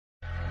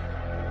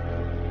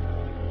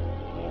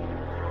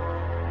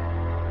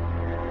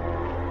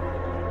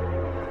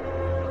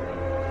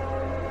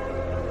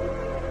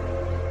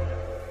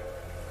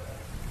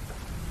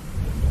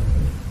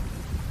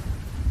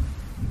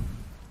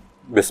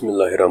بسم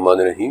اللہ الرحمن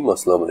الرحیم۔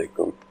 السلام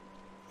علیکم۔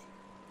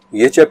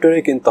 یہ چیپٹر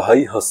ایک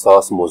انتہائی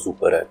حساس موضوع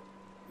پر ہے،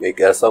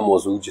 ایک ایسا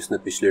موضوع جس نے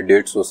پچھلے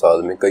 150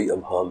 سال میں کئی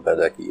ابہام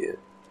پیدا کیے ہیں،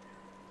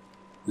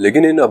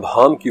 لیکن ان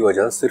ابہام کی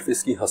وجہ صرف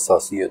اس کی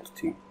حساسیت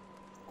تھی۔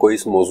 کوئی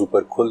اس موضوع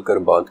پر کھل کر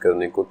بات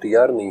کرنے کو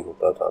تیار نہیں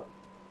ہوتا تھا۔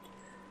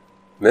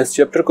 میں اس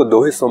چیپٹر کو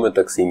 2 حصوں میں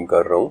تقسیم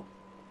کر رہا ہوں۔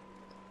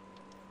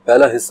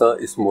 پہلا حصہ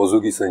اس موضوع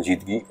کی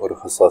سنجیدگی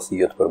اور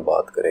حساسیت پر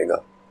بات کرے گا،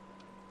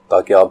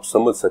 تاکہ آپ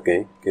سمجھ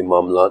سکیں کہ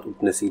معاملات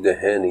اتنے سیدھے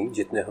ہیں نہیں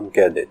جتنے ہم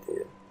کہہ دیتے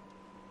ہیں۔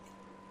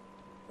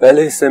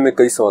 پہلے حصے میں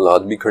کئی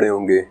سوالات بھی کھڑے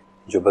ہوں گے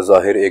جو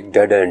بظاہر ایک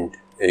ڈیڈ اینڈ،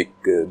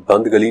 ایک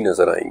بند گلی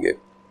نظر آئیں گے،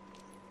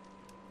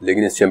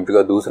 لیکن اس چیپٹر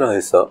کا دوسرا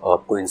حصہ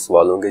آپ کو ان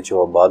سوالوں کے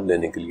جوابات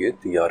دینے کے لیے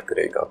تیار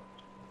کرے گا۔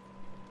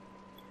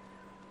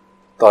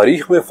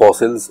 تاریخ میں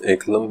فاسلز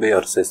ایک لمبے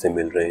عرصے سے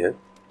مل رہے ہیں،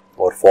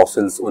 اور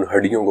فاسلز ان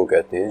ہڈیوں کو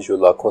کہتے ہیں جو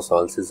لاکھوں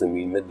سال سے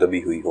زمین میں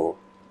دبی ہوئی ہوں۔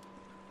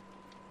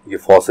 یہ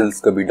فاسلز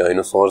کبھی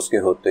ڈائنوسورز کے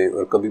ہوتے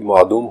اور کبھی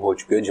معدوم ہو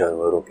چکے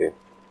جانوروں کے،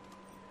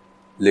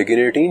 لیکن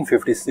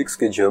 1856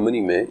 کے جرمنی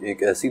میں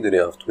ایک ایسی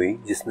دریافت ہوئی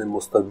جس نے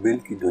مستقبل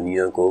کی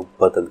دنیا کو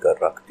بدل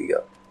کر رکھ دیا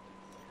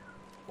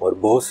اور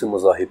بہت سے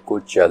مذاہب کو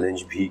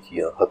چیلنج بھی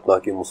کیا، حتیٰ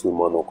کہ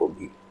مسلمانوں کو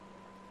بھی۔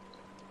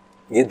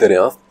 یہ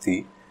دریافت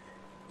تھی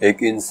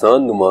ایک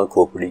انسان نما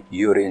کھوپڑی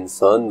کی، اور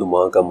انسان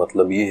نما کا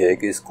مطلب یہ ہے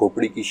کہ اس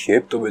کھوپڑی کی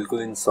شیپ تو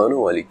بالکل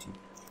انسانوں والی تھی،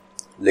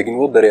 لیکن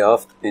وہ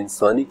دریافت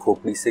انسانی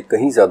کھوپڑی سے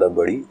کہیں زیادہ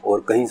بڑی اور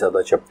کہیں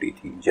زیادہ چپٹی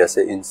تھی،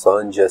 جیسے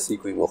انسان جیسی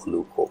کوئی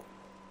مخلوق ہو۔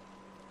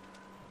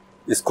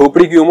 اس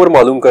کھوپڑی کی عمر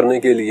معلوم کرنے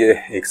کے لیے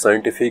ایک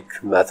سائنٹیفک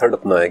میتھڈ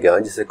اپنایا گیا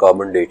جسے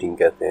کاربن ڈیٹنگ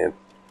کہتے ہیں،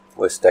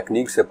 اور اس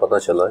ٹیکنیک سے پتہ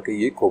چلا کہ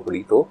یہ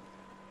کھوپڑی تو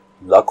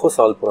لاکھوں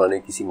سال پرانے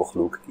کسی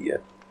مخلوق کی ہے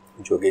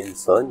جو کہ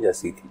انسان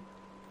جیسی تھی۔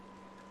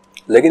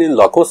 لیکن ان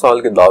لاکھوں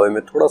سال کے دعوے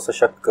میں تھوڑا سا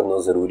شک کرنا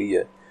ضروری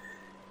ہے،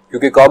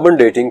 کیونکہ کاربن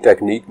ڈیٹنگ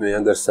ٹیکنیک میں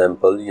اگر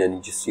سیمپل یعنی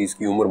جس چیز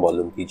کی عمر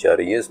معلوم کی جا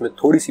رہی ہے اس میں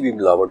تھوڑی سی بھی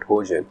ملاوٹ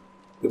ہو جائے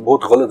تو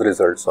بہت غلط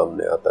رزلٹ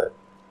سامنے آتا ہے۔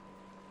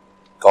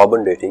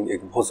 کاربن ڈیٹنگ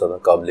ایک بہت زیادہ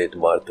قابل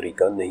اعتبار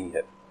طریقہ نہیں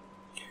ہے،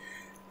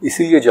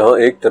 اسی لیے جہاں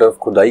ایک طرف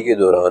کھدائی کے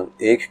دوران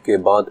ایک کے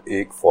بعد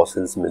ایک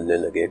فاسلز ملنے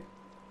لگے،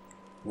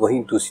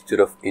 وہیں دوسری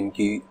طرف ان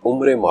کی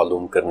عمریں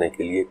معلوم کرنے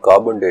کے لیے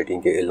کاربن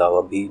ڈیٹنگ کے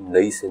علاوہ بھی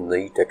نئی سے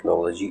نئی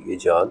ٹیکنالوجی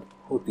ایجاد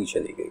ہوتی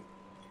چلی گئی،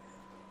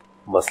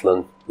 مثلا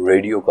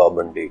ریڈیو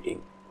کاربن ڈیٹنگ،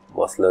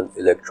 مثلا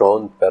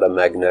الیکٹران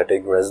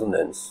پیرامیگنیٹک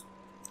ریزوننس،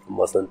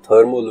 مثلا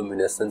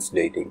تھرمولومینیسنس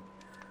ڈیٹنگ،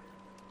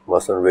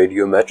 مثلا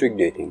ریڈیومیٹرک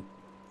ڈیٹنگ،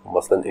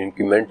 مثلا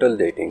انکریمنٹل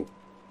ڈیٹنگ،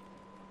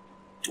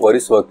 اور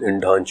اس وقت ان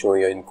ڈھانچوں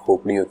یا ان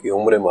کھوپڑیوں کی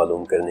عمریں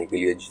معلوم کرنے کے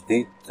لیے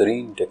جدید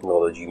ترین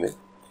ٹیکنالوجی میں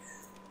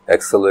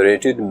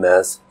ایکسلریٹڈ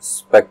میس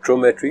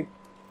اسپیکٹرومیٹری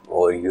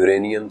اور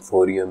یورینیم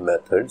تھوریم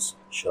میتھڈز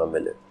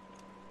شامل ہیں۔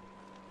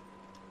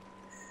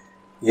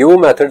 یہ وہ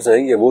میتھڈز ہیں،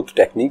 یہ وہ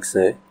ٹیکنیکس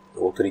ہیں،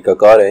 وہ طریقہ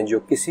کار ہیں جو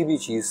کسی بھی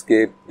چیز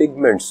کے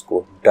پگمنٹس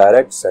کو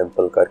ڈائریکٹ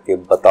سیمپل کر کے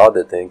بتا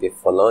دیتے ہیں کہ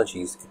فلاں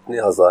چیز اتنے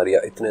ہزار یا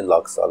اتنے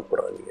لاکھ سال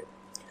پرانی ہے۔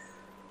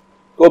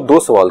 تو اب 2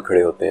 سوال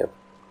کھڑے ہوتے ہیں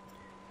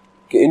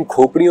کہ ان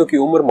کھوپڑیوں کی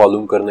عمر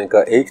معلوم کرنے کا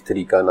ایک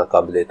طریقہ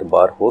ناقابل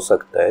اعتبار ہو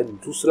سکتا ہے،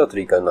 دوسرا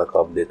طریقہ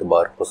ناقابل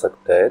اعتبار ہو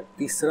سکتا ہے،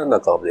 تیسرا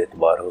ناقابل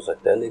اعتبار ہو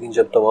سکتا ہے، لیکن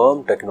جب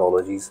تمام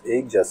ٹیکنالوجیز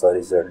ایک جیسا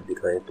رزلٹ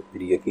دکھائیں تو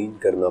پھر یقین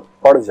کرنا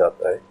پڑ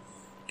جاتا ہے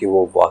کہ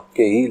وہ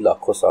واقعی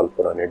لاکھوں سال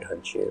پرانے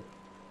ڈھانچے ہیں۔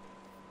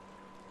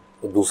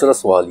 تو دوسرا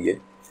سوال یہ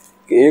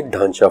کہ ایک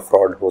ڈھانچہ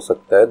فراڈ ہو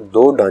سکتا ہے،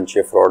 2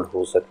 ڈھانچے فراڈ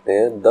ہو سکتے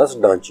ہیں، 10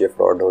 ڈھانچے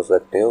فراڈ ہو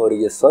سکتے ہیں، اور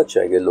یہ سچ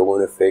ہے کہ لوگوں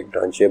نے فیک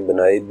ڈھانچے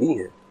بنائے بھی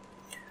ہیں،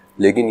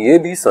 لیکن یہ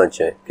بھی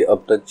سچ ہے کہ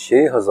اب تک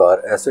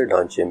 6000 ایسے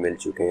ڈھانچے مل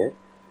چکے ہیں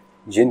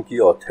جن کی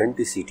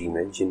آتھینٹیسٹی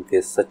میں، جن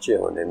کے سچے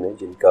ہونے میں،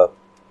 جن کا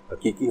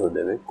حقیقی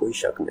ہونے میں کوئی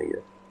شک نہیں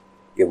ہے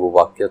کہ وہ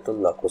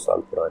واقعتاً لاکھوں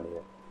سال پرانے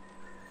ہیں۔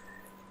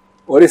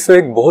 اور اس سے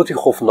ایک بہت ہی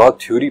خوفناک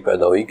تھیوری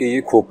پیدا ہوئی کہ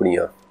یہ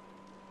کھوپڑیاں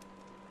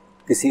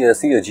کسی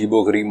ایسی عجیب و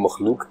غریب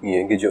مخلوق کی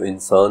ہیں کہ جو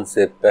انسان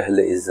سے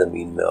پہلے اس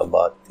زمین میں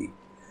آباد تھی،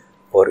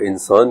 اور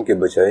انسان کے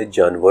بجائے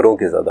جانوروں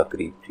کے زیادہ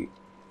قریب تھی،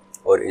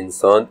 اور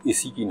انسان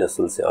اسی کی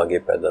نسل سے آگے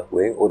پیدا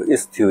ہوئے، اور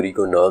اس تھیوری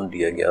کو نام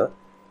دیا گیا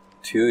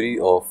تھیوری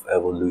آف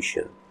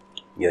ایوولوشن،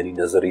 یعنی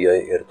نظریہ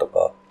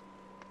ارتقاء۔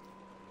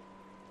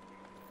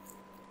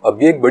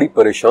 اب یہ ایک بڑی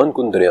پریشان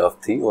کن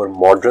دریافت تھی، اور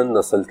ماڈرن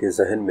نسل کے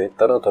ذہن میں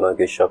طرح طرح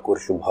کے شک اور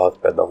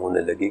شبہات پیدا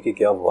ہونے لگے کہ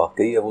کیا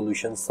واقعی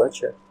ایوولوشن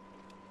سچ ہے؟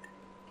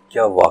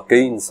 کیا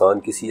واقعی انسان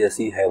کسی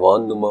ایسی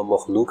حیوان نما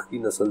مخلوق کی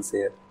نسل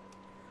سے ہے؟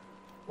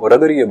 اور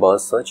اگر یہ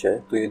بات سچ ہے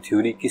تو یہ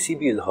تھیوری کسی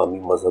بھی الہامی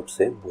مذہب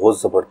سے بہت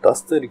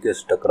زبردست طریقے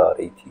سے ٹکرا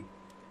رہی تھی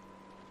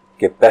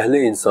کہ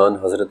پہلے انسان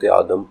حضرت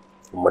آدم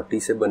مٹی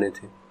سے بنے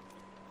تھے،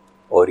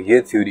 اور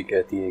یہ تھیوری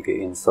کہتی ہے کہ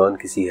انسان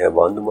کسی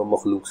حیوان نما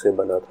مخلوق سے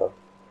بنا تھا۔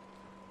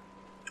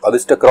 اب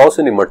اس ٹکراؤ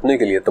سے نمٹنے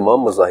کے لیے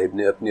تمام مذاہب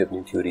نے اپنی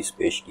اپنی تھیوریز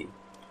پیش کی۔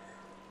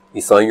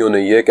 عیسائیوں نے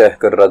یہ کہہ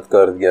کر رد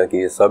کر دیا کہ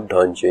یہ سب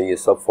ڈھانچے، یہ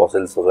سب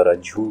فاسلز وغیرہ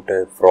جھوٹ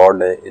ہیں،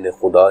 فراڈ ہیں، انہیں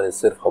خدا نے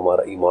صرف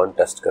ہمارا ایمان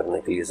ٹیسٹ کرنے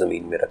کے لیے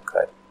زمین میں رکھا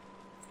ہے۔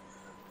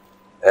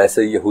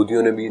 ایسے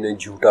یہودیوں نے بھی انہیں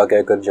جھوٹا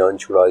کہہ کر جان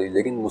چھڑا لی،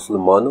 لیکن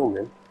مسلمانوں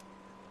میں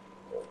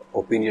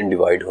اوپینین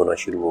ڈیوائڈ ہونا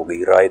شروع ہو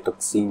گئی، رائے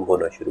تقسیم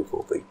ہونا شروع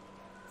ہو گئی۔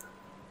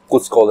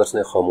 کچھ اسکالرس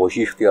نے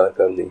خاموشی اختیار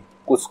کر لی،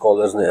 کچھ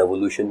اسکالرس نے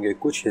ایوولوشن کے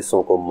کچھ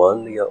حصوں کو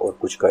مان لیا اور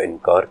کچھ کا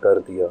انکار کر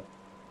دیا،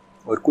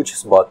 اور کچھ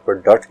اس بات پر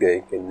ڈٹ گئے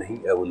کہ نہیں،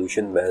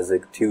 ایوولوشن محض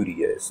ایک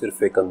تھیوری ہے،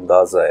 صرف ایک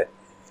اندازہ ہے،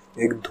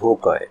 ایک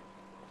دھوکہ ہے۔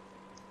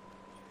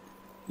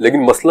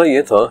 لیکن مسئلہ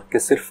یہ تھا کہ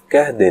صرف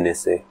کہہ دینے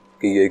سے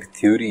کہ یہ ایک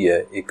تھیوری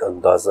ہے، ایک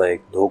اندازہ،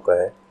 ایک دھوکہ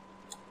ہے،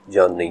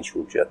 جان نہیں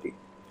چھوٹ جاتی۔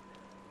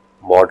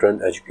 ماڈرن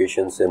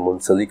ایجوکیشن سے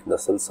منسلک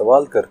نسل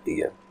سوال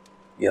کرتی ہے،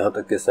 یہاں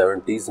تک کہ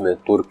 70s میں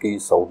ترکی،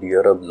 سعودی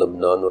عرب،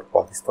 لبنان اور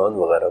پاکستان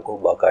وغیرہ کو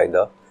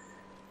باقاعدہ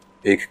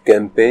ایک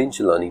کیمپین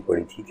چلانی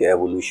پڑی تھی کہ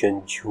ایوولوشن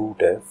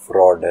جھوٹ ہے،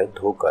 فراڈ ہے،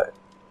 دھوکہ ہے۔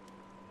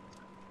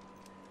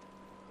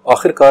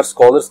 آخر کار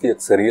اسکالرس کی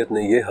اکثریت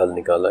نے یہ حل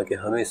نکالا کہ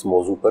ہمیں اس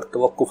موضوع پر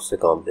توقف سے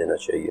کام لینا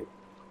چاہیے،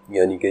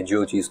 یعنی کہ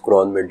جو چیز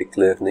قرآن میں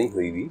ڈکلیئر نہیں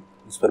ہوئی ہوئی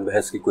اس پر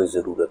بحث کی کوئی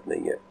ضرورت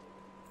نہیں ہے۔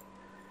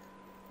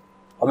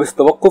 اب اس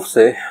توقف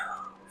سے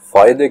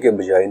فائدے کے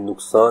بجائے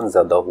نقصان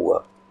زیادہ ہوا،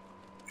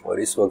 اور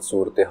اس وقت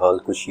صورتحال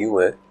کچھ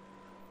یوں ہے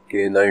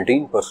کہ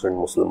 19%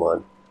 مسلمان،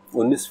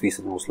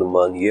 19%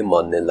 مسلمان یہ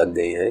ماننے لگ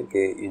گئے ہیں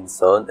کہ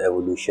انسان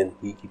ایوولوشن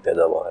ہی کی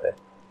پیداوار ہے۔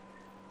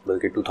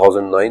 بلکہ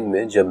 2009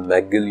 میں جب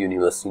میگل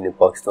یونیورسٹی نے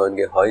پاکستان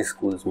کے ہائی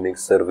سکولز میں ایک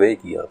سروے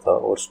کیا تھا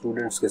اور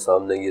سٹوڈنٹس کے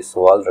سامنے یہ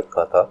سوال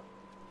رکھا تھا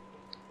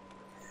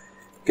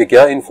کہ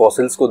کیا ان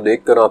فاسلز کو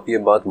دیکھ کر آپ یہ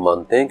بات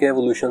مانتے ہیں کہ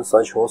ایوولوشن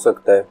سچ ہو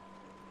سکتا ہے،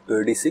 تو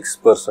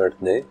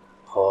 86% نے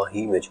ہاں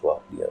ہی میں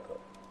جواب دیا تھا۔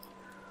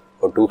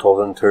 اور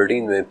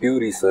 2013 میں پیو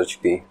ریسرچ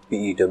کی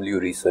PEW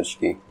ریسرچ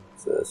کی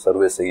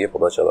سروے سے یہ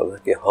پتہ چلا تھا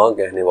کہ ہاں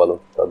کہنے والوں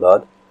کی تعداد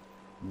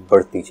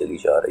بڑھتی چلی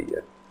جا رہی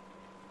ہے،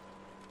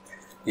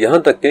 یہاں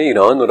تک کہ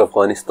ایران اور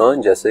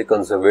افغانستان جیسے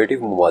کنزرویٹو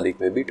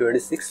ممالک میں بھی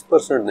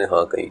 26% نے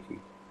ہاں کہی تھی۔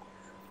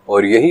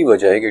 اور یہی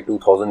وجہ ہے کہ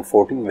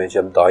 2014 میں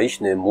جب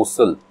داعش نے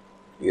موصل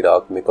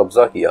عراق میں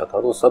قبضہ کیا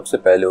تھا تو سب سے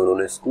پہلے انہوں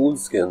نے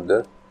سکولز کے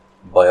اندر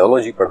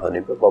بایولوجی پڑھانے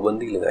پر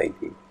پابندی لگائی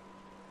تھی۔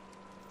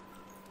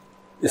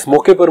 اس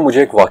موقع پر مجھے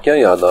ایک واقعہ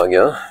یاد آ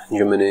گیا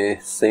جو میں نے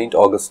سینٹ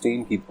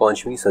آگسٹین کی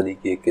 5ویں صدی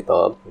کی ایک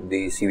کتاب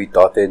دی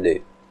سیویٹاتے دے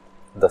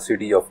دا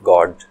سٹی آف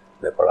گاڈ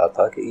میں پڑھا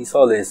تھا کہ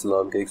عیسیٰ علیہ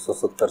السلام کے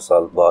 170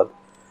 سال بعد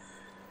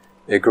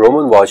ایک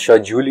رومن بادشاہ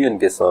جولین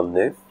کے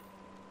سامنے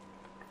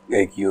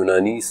ایک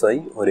یونانی عیسائی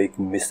اور ایک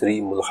مصری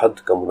ملحد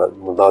کا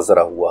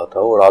مناظرہ ہوا تھا،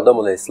 اور آدم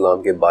علیہ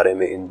السلام کے بارے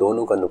میں ان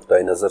دونوں کا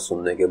نقطہ نظر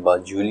سننے کے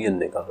بعد جولین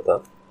نے کہا تھا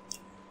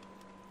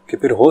کہ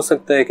پھر ہو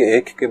سکتا ہے کہ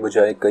ایک کے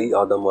بجائے کئی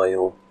آدم آئے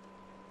ہوں،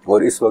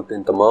 اور اس وقت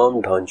ان تمام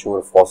ڈھانچوں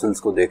اور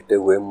فاسلز کو دیکھتے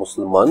ہوئے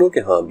مسلمانوں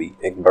کے ہاں بھی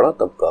ایک بڑا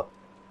طبقہ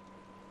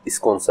اس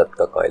کانسیپٹ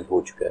کا قائل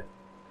ہو چکا ہے۔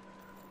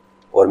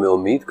 اور میں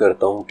امید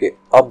کرتا ہوں کہ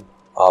اب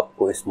آپ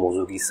کو اس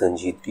موضوع کی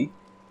سنجیدگی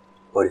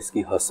اور اس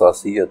کی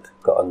حساسیت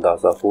کا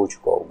اندازہ ہو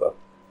چکا ہوگا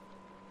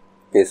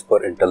کہ اس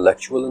پر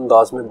انٹلیکچول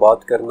انداز میں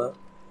بات کرنا،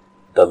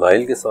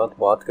 دلائل کے ساتھ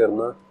بات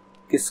کرنا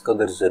کس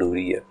قدر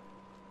ضروری ہے،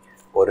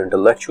 اور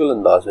انٹلیکچول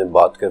انداز میں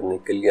بات کرنے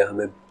کے لیے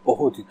ہمیں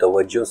بہت ہی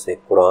توجہ سے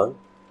قرآن،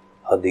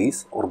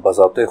 حدیث اور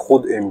بذات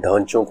خود ان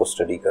ڈھانچوں کو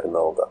سٹڈی کرنا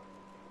ہوگا۔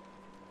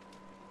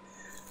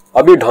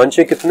 اب یہ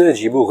ڈھانچے کتنے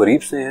عجیب و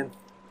غریب سے ہیں،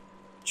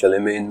 چلے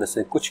میں ان میں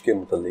سے کچھ کے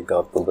متعلق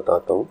آپ کو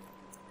بتاتا ہوں۔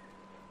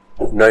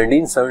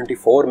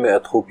 1974 میں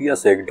ایتھوپیا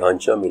سے ایک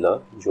ڈھانچہ ملا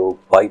جو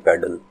بائی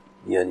پیڈل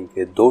یعنی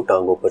کہ 2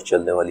 ٹانگوں پر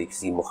چلنے والی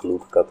کسی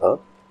مخلوق کا تھا۔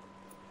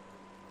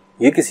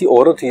 یہ کسی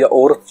عورت یا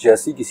عورت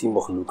جیسی کسی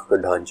مخلوق کا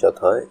ڈھانچہ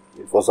تھا۔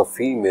 It was a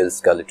female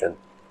skeleton،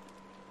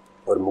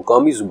 اور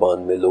مقامی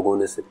زبان میں لوگوں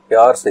نے سے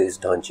پیار سے اس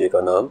ڈھانچے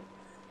کا نام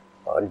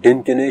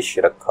ڈنکنیش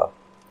رکھا،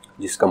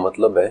 جس کا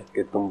مطلب ہے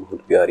کہ تم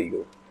بہت پیاری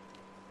ہو۔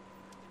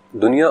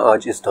 دنیا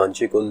آج اس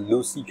ڈھانچے کو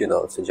لوسی کے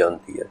نام سے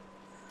جانتی ہے۔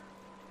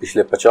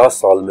 پچھلے 50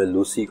 سال میں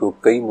لوسی کو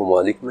کئی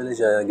ممالک میں لے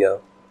جایا گیا،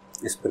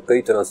 اس پر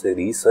کئی طرح سے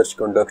ریسرچ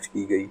کنڈکٹ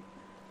کی گئی،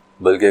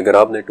 بلکہ اگر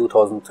آپ نے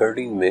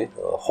 2013 میں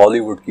ہالی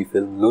ووڈ کی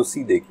فلم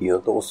لوسی دیکھی ہو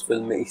تو اس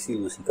فلم میں اسی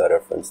لوسی کا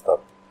ریفرنس تھا۔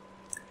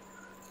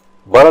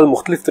 بہرحال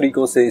مختلف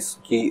طریقوں سے اس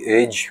کی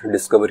ایج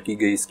ڈسکور کی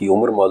گئی، اس کی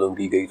عمر معلوم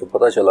کی گئی، تو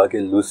پتہ چلا کہ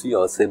لوسی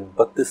آج سے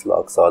 32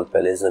 لاکھ سال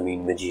پہلے زمین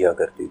میں جیا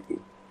کرتی تھی۔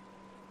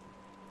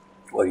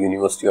 اور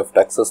یونیورسٹی آف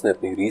ٹیکساس نے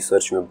اپنی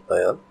ریسرچ میں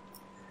بتایا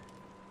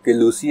کہ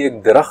لوسی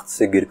ایک درخت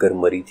سے گر کر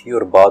مری تھی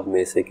اور بعد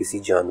میں اسے کسی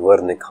جانور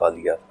نے کھا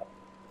لیا تھا،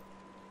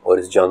 اور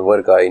اس جانور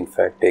کا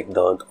انفیکٹ ایک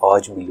دانت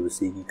آج بھی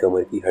لوسی کی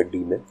کمر کی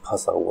ہڈی میں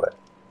پھنسا ہوا ہے۔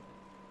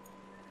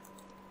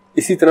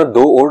 اسی طرح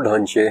 2 اور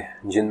ڈھانچے،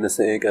 جن میں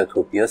سے ایک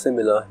ایتھوپیا سے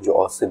ملا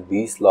جو آج سے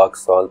 20 لاکھ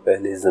سال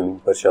پہلے زمین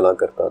پر چلا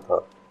کرتا تھا،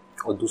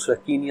 اور دوسرا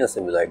کینیا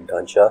سے ملا ایک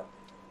ڈھانچہ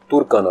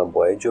ترکانہ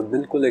بوائے جو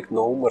بالکل ایک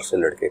نوعمر سے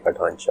لڑکے کا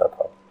ڈھانچہ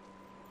تھا۔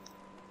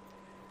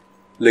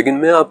 لیکن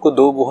میں آپ کو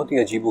 2 بہت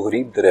ہی عجیب و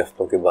غریب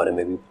دریافتوں کے بارے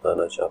میں بھی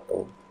بتانا چاہتا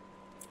ہوں۔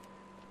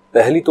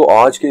 پہلی تو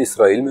آج کے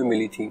اسرائیل میں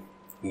ملی تھی،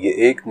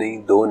 یہ 1 نہیں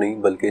 2 نہیں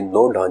بلکہ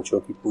 9 ڈھانچوں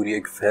کی پوری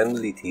ایک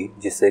فیملی تھی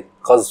جسے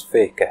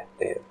قذفے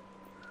کہتے ہیں۔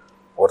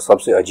 اور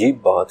سب سے عجیب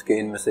بات کہ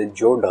ان میں سے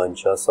جو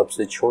ڈھانچہ سب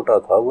سے چھوٹا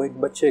تھا وہ ایک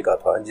بچے کا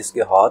تھا جس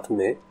کے ہاتھ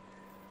میں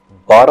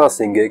 12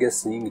 سنگے کے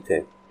سینگ تھے۔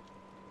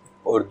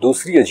 اور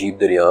دوسری عجیب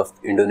دریافت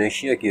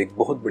انڈونیشیا کی ایک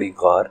بہت بڑی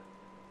غار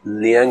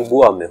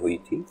लियांगबुआ में हुई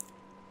थी,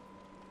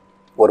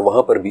 और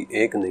वहाँ पर भी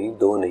एक नहीं,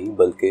 दो नहीं,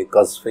 बल्कि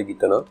कस्बे की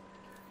तरह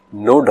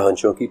 9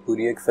 ढांचों की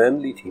पूरी एक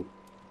फैमिली थी।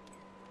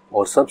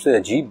 और सबसे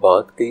अजीब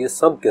बात कि ये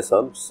सब के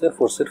सब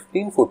सिर्फ और सिर्फ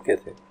 3 फुट के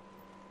थे,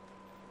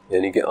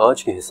 यानी कि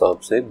आज के हिसाब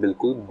से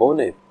बिल्कुल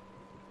बोने,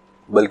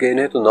 बल्कि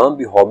इन्हें तो नाम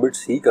भी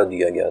हॉबिट्स ही का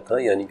दिया गया था,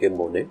 यानी कि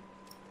बोने।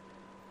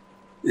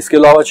 इसके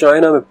अलावा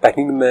चाइना में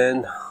पैकिंग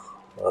मैन,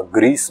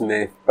 ग्रीस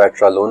में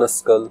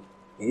पेट्रालोनस्कल,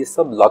 ये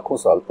सब लाखों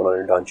साल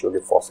पुराने ढांचों के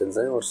फॉसिल्स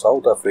हैं। और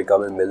साउथ अफ्रीका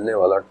में मिलने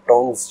वाला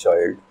टोंग्स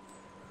चाइल्ड,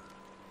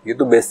 ये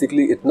तो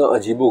बेसिकली इतना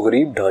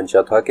अजीबोगरीब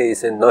ढांचा था कि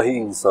इसे ना ही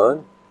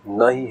इंसान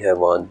ना ही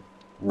हैवान,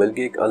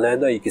 बल्कि एक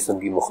अलहदा ही किस्म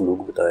की मखलूक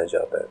बताया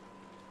जाता है।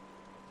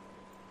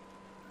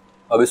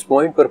 अब इस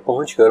पॉइंट पर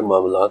पहुंचकर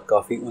मामलात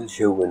काफ़ी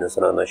उलझे हुए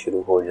नजर आना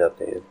शुरू हो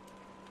जाते हैं।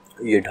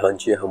 ये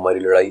ढांचे हमारी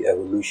लड़ाई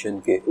एवोल्यूशन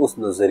के उस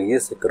नज़रिए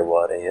से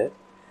करवा रहे हैं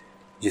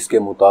जिसके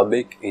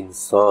मुताबिक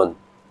इंसान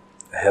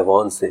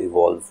हैवान से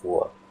इवॉल्व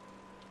हुआ।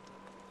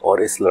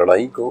 और इस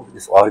लड़ाई को,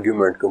 इस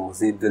आर्ग्यूमेंट को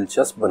मज़ीद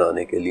दिलचस्प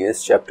बनाने के लिए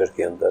इस चैप्टर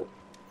के अंदर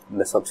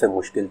मैं सबसे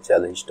मुश्किल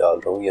चैलेंज डाल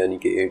रहा हूँ, यानी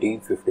कि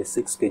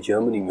 1856 के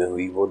जर्मनी में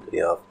हुई वो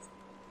दरियाफ्त।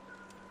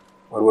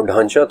 और वो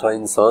ढांचा था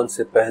इंसान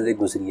से पहले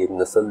गुजरी एक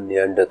नस्ल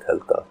निएंडरथल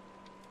का,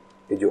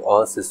 कि जो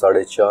आज से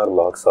 4.5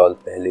 लाख साल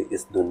पहले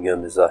इस दुनिया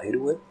में ज़ाहिर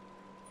हुए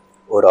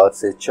और आज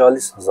से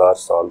 40,000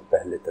 साल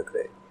पहले तक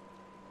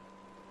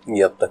रहे।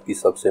 ये अब तक की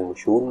सबसे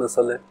मशहूर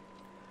नस्ल है,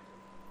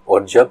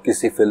 और जब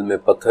किसी फिल्म में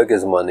पत्थर के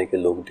ज़माने के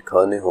लोग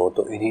दिखाने हों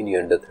तो इन्हीं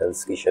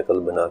निएंडरथल्स की शक्ल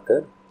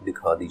बनाकर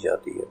दिखा दी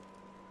जाती है।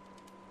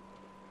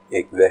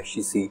 एक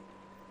वहशी सी,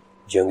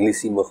 जंगली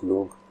सी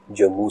मखलूक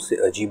जो मुँह से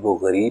अजीबो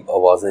गरीब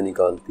आवाज़ें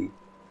निकालती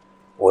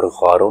और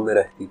गारों में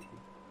रहती थी।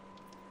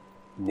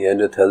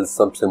 निएंडरथल्स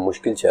सबसे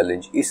मुश्किल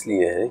चैलेंज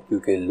इसलिए है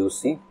क्योंकि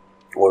लूसी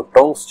और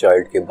टोंग्स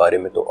चाइल्ड के बारे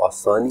में तो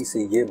आसानी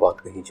से ये बात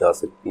कही जा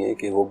सकती है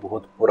कि वो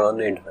बहुत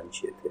पुराने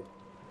ढांचे थे।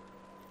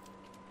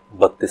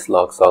 32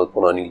 लाख साल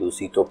पुरानी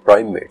लूसी तो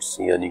प्राइमेट्स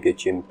यानी कि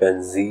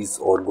चिंपैंजीज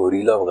और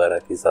गोरिल्ला वगैरह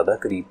के ज़्यादा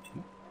करीब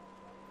थी,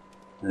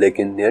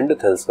 लेकिन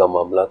निएंडरथल्स का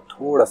मामला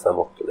थोड़ा सा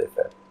मुख्तलिफ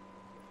है।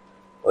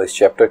 और इस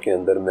चैप्टर के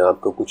अंदर मैं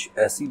आपको कुछ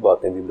ऐसी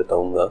बातें भी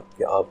बताऊंगा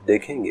कि आप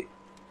देखेंगे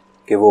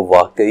कि वो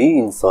वाकई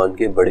इंसान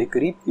के बड़े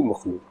करीब की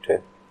मखलूक थे।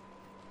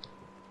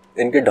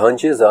 इनके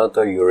ढांचे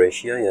ज़्यादातर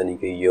यूरेशिया यानी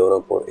कि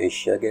यूरोप और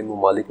एशिया के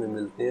ममालिक में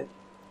मिलते हैं।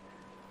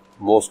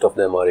 Most of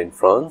them are in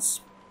France,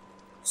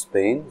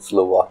 Spain,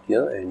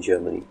 Slovakia and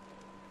Germany.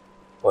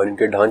 और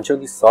इनके ढांचों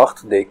की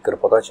साख्त देखकर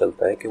पता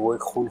चलता है कि वो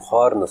एक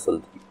खूनखार नस्ल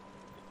थी।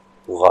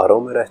 गारों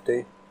में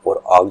रहते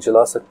और आग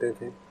जला सकते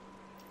थे,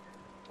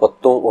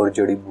 पत्तों और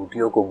जड़ी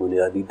बूटियों को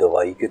बुनियादी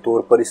दवाई के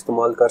तौर पर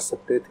इस्तेमाल कर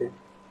सकते थे।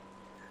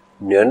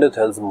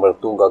 निएंडरथल्स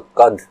मर्दों का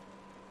कद,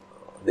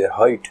 देयर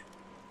हाइट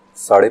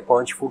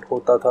 5.5 फुट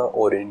होता था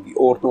और इनकी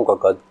औरतों का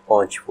कद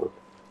 5 फुट।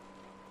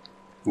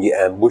 ये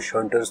एम्बुश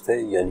हंटर्स थे,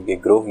 यानी कि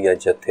ग्रोह या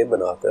जत्थे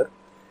बनाकर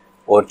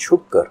और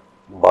छुपकर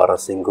 12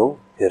 सिंहों,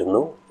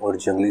 हिरनों और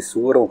जंगली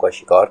सूअरों का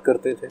शिकार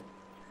करते थे।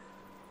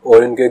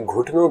 और इनके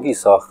घुटनों की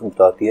साख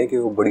बताती है कि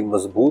वो बड़ी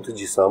मजबूत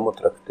जिसामत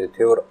रखते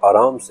थे और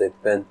आराम से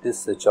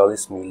 35 से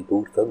 40 मील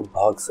दूर तक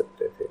भाग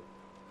सकते थे।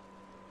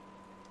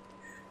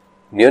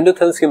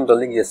 निएंडरथल्स के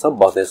मुतालिक ये सब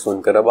बातें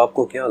सुनकर अब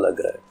आपको क्या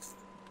लग रहा है?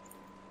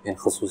 इन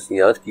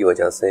खसूसियात की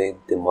वजह से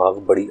दिमाग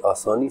बड़ी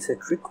आसानी से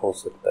ट्रिक हो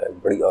सकता है,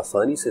 बड़ी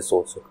आसानी से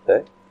सोच सकता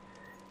है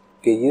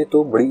कि ये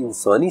तो बड़ी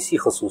इंसानी सी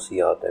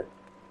खसूसियात है,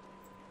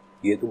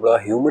 ये तो बड़ा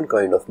ह्यूमन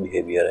काइंड ऑफ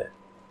बिहेवियर है,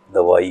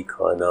 दवाई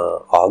खाना,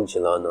 आग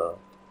जलाना।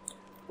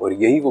 और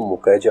यही वो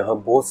मौका है जहाँ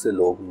बहुत से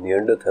लोग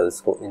निएंडरथल्स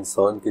को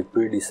इंसान के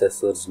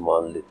प्रीडिसेसर्स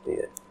मान लेते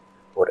हैं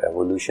और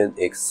एवोल्यूशन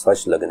एक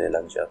सच लगने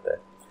लग जाता है।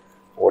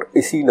 और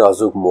इसी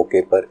नाजुक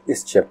मौके पर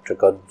इस चैप्टर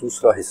का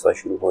दूसरा हिस्सा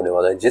शुरू होने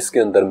वाला है, जिसके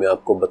अंदर मैं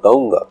आपको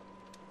बताऊंगा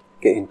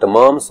कि इन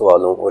तमाम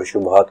सवालों और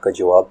शुबहात का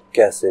जवाब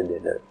कैसे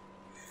देना है।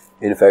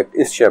 इनफैक्ट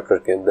इस चैप्टर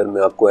के अंदर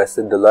मैं आपको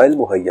ऐसे दलाइल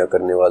मुहैया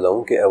करने वाला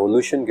हूँ कि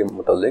एवोल्यूशन के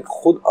मुतालिक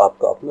खुद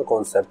आपका अपना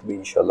कॉन्सेप्ट भी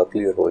इंशाल्लाह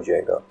क्लियर हो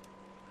जाएगा।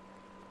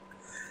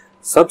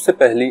 सबसे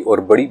पहली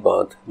और बड़ी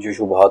बात जो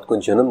शुबहात को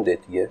जन्म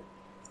देती है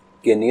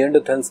कि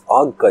निएंडरथल्स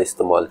आग का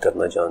इस्तेमाल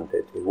करना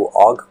जानते थे, वो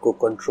आग को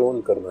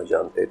कंट्रोल करना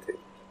जानते थे।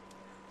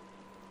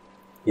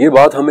 ये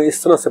बात हमें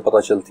इस तरह से पता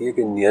चलती है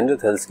कि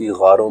निएंडरथल्स की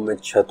गारों में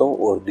छतों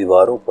और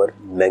दीवारों पर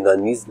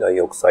मैंगानीज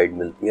डाइऑक्साइड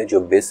मिलती है, जो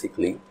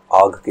बेसिकली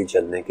आग के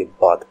जलने के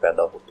बाद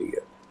पैदा होती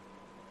है।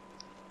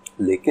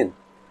 लेकिन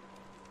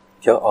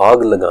क्या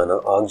आग लगाना,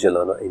 आग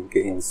जलाना इनके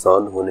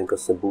इंसान होने का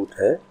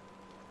सबूत है?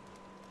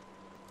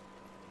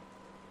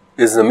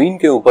 इस जमीन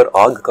के ऊपर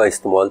आग का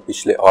इस्तेमाल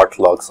पिछले 8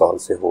 लाख साल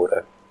से हो रहा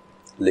है,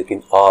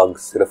 लेकिन आग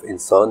सिर्फ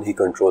इंसान ही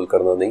कंट्रोल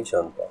करना नहीं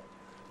जानता।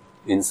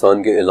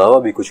 इंसान के अलावा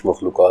भी कुछ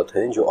मखलूक़ात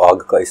हैं जो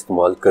आग का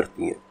इस्तेमाल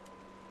करती हैं।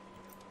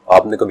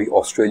 आपने कभी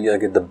ऑस्ट्रेलिया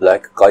के द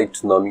ब्लैक काइट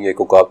नामी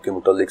एक उकाब के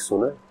मुतालिक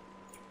सुना है?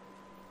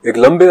 एक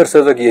लंबे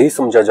अरसे तक यही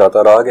समझा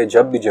जाता रहा कि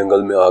जब भी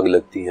जंगल में आग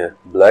लगती है,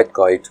 ब्लैक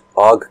काइट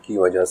आग की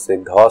वजह से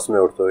घास में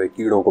उड़ते हुए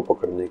कीड़ों को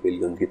पकड़ने के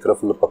लिए उनकी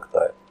तरफ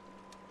लपकता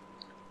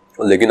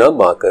है। लेकिन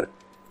अब आकर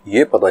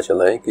ये पता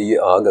चला है कि ये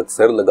आग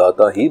अक्सर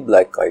लगाता ही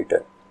ब्लैक काइट है।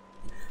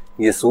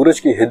 یہ سورج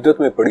کی حدت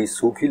میں پڑی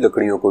سوکھی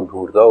لکڑیوں کو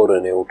ڈھونڈتا اور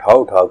انہیں اٹھا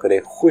اٹھا کر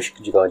ایک خشک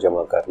جگہ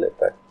جمع کر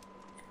لیتا ہے۔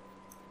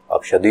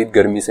 اب شدید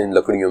گرمی سے ان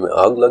لکڑیوں میں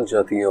آگ لگ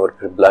جاتی ہے اور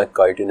پھر بلیک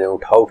کائٹ انہیں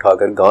اٹھا اٹھا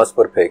کر گھاس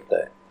پر پھینکتا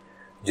ہے،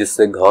 جس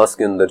سے گھاس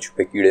کے اندر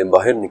چھپے کیڑے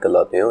باہر نکل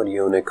آتے ہیں اور یہ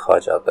انہیں کھا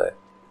جاتا ہے۔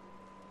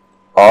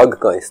 آگ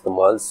کا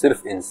استعمال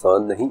صرف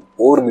انسان نہیں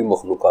اور بھی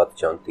مخلوقات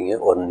جانتی ہیں،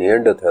 اور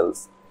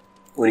نیانڈرتھلز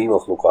انہی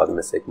مخلوقات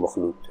میں سے ایک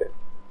مخلوق تھے۔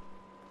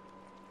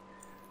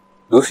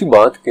 دوسری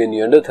بات کہ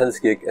نیانڈرتھلز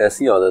کی ایک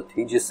ایسی عادت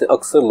تھی جس سے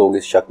اکثر لوگ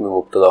اس شک میں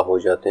مبتلا ہو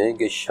جاتے ہیں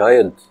کہ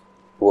شاید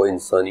وہ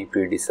انسانی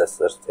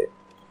پریڈیسیسرز تھے،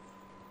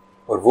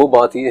 اور وہ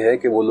بات یہ ہے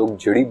کہ وہ لوگ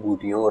جڑی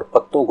بوٹیوں اور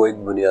پتوں کو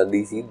ایک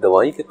بنیادی سی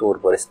دوائی کے طور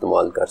پر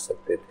استعمال کر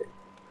سکتے تھے۔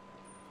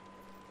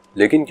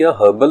 لیکن کیا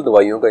ہربل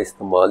دوائیوں کا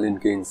استعمال ان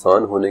کے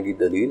انسان ہونے کی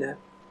دلیل ہے؟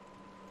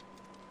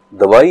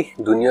 دوائی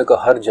دنیا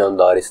کا ہر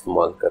جاندار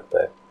استعمال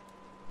کرتا ہے۔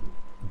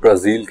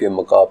 برازیل کے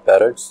مکا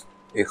پیرٹس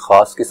ایک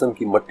خاص قسم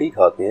کی مٹی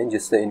کھاتے ہیں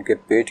جس سے ان کے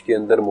پیٹ کے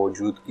اندر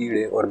موجود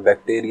کیڑے اور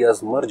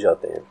بیکٹیریاز مر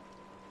جاتے ہیں۔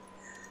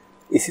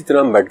 اسی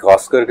طرح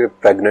میڈغاسکر کے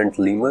پریگننٹ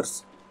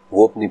لیمرز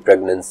وہ اپنی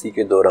پریگننسی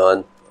کے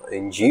دوران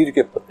انجیر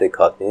کے پتے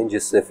کھاتے ہیں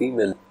جس سے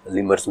فیمیل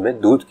لیمرز میں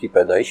دودھ کی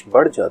پیدائش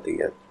بڑھ جاتی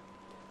ہے۔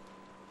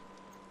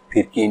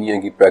 پھر کینیا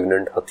کی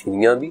پریگننٹ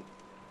ہتھینیاں بھی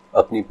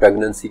اپنی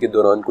پریگننسی کے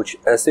دوران کچھ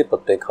ایسے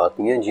پتے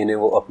کھاتی ہیں جنہیں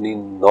وہ اپنی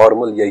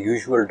نارمل یا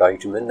یوزول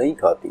ڈائٹ میں نہیں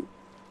کھاتی۔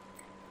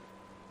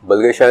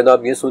 بلکہ شاید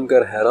آپ یہ سن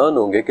کر حیران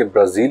ہوں گے کہ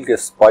برازیل کے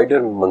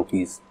اسپائڈر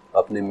منکیز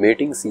اپنے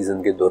میٹنگ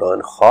سیزن کے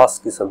دوران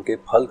خاص قسم کے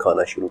پھل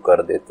کھانا شروع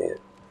کر دیتے ہیں،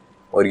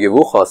 اور یہ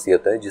وہ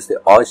خاصیت ہے جسے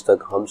آج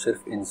تک ہم صرف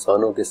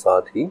انسانوں کے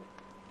ساتھ ہی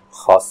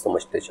خاص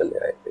سمجھتے چلے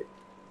آئے تھے۔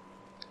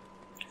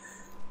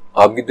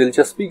 آپ کی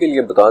دلچسپی کے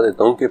لیے بتا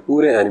دیتا ہوں کہ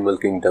پورے اینیمل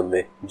کنگڈم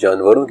میں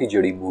جانوروں کی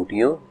جڑی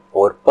بوٹیوں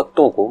اور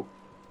پتوں کو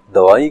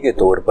دوائی کے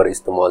طور پر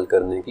استعمال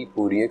کرنے کی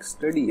پوری ایک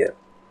سٹڈی ہے،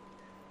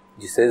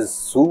 جسے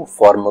زو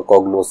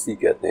فارماکوگنوسی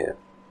کہتے ہیں،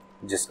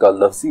 جس کا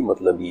لفظی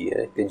مطلب یہ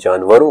ہے کہ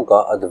جانوروں کا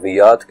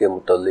ادویات کے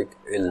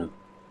متعلق علم۔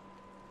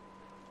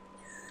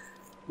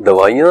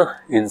 دوائیاں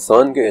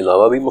انسان کے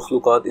علاوہ بھی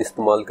مخلوقات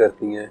استعمال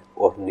کرتی ہیں،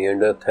 اور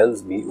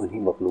نیانڈرتھلز بھی انہی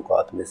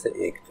مخلوقات میں سے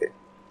ایک تھے۔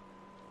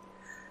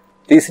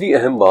 تیسری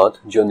اہم بات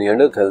جو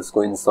نیانڈرتھلز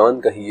کو انسان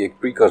کا ہی ایک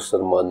پریکرسر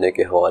ماننے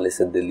کے حوالے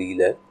سے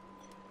دلیل ہے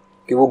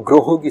کہ وہ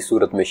گروہوں کی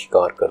صورت میں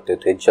شکار کرتے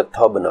تھے،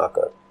 جتھا بنا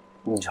کر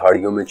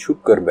جھاڑیوں میں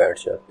چھپ کر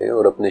بیٹھ جاتے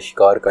اور اپنے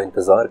شکار کا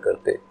انتظار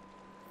کرتے۔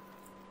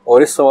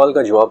 اور اس سوال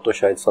کا جواب تو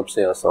شاید سب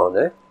سے آسان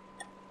ہے۔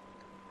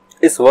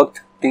 اس وقت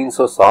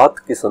 307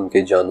 قسم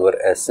کے جانور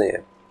ایسے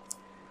ہیں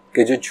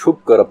کہ جو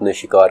چھپ کر اپنے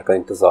شکار کا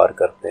انتظار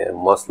کرتے ہیں،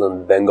 مثلا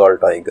بنگال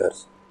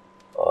ٹائیگرز،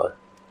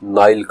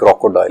 نائل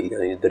کراکوڈائل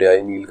یعنی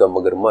دریائے نیل کا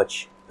مگرمچھ،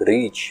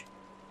 ریچھ،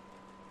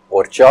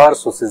 اور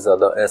 400 سے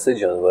زیادہ ایسے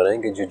جانور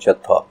ہیں کہ جو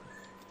جتھا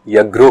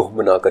یا گروہ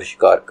بنا کر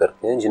شکار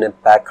کرتے ہیں، جنہیں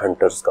پیک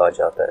ہنٹرز کہا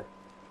جاتا ہے۔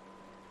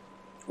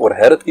 اور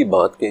حیرت کی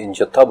بات کہ ان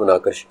جتھا بنا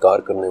کر شکار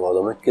کرنے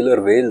والوں میں کلر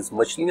ویلز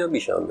مچھلیاں بھی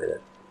شامل ہیں،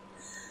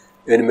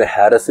 ان میں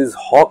ہیرسز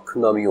ہاک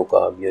نامی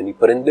عقاب یعنی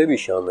پرندے بھی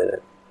شامل ہیں،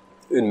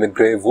 ان میں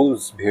گرے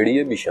وولز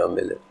بھیڑیے بھی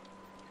شامل ہیں۔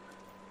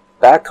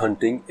 پیک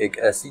ہنٹنگ ایک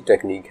ایسی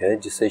ٹیکنیک ہے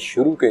جسے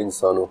شروع کے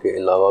انسانوں کے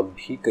علاوہ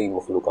بھی کئی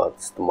مخلوقات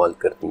استعمال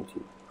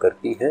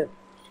کرتی ہیں،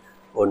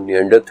 اور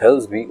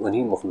نیانڈرتھلز بھی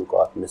انہی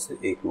مخلوقات میں سے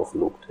ایک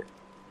مخلوق تھے۔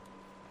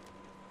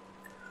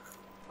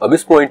 اب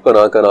اس پوائنٹ پر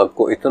آ کر آپ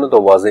کو اتنا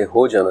تو واضح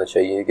ہو جانا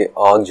چاہیے کہ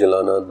آگ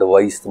جلانا،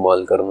 دوائی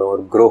استعمال کرنا اور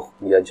گروہ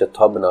یا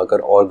جتھا بنا کر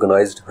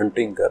آرگنائزڈ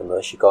ہنٹنگ کرنا،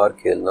 شکار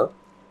کھیلنا،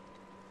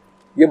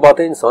 یہ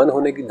باتیں انسان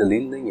ہونے کی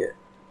دلیل نہیں ہے۔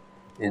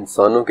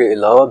 انسانوں کے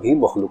علاوہ بھی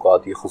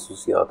مخلوقات یہ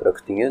خصوصیات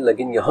رکھتی ہیں،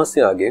 لیکن یہاں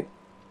سے آگے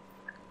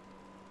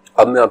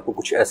اب میں آپ کو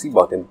کچھ ایسی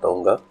باتیں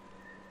بتاؤں گا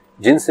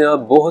جن سے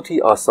آپ بہت ہی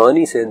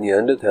آسانی سے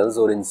نیانڈرتھلز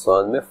اور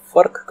انسان میں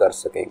فرق کر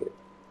سکیں گے،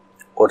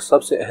 اور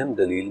سب سے اہم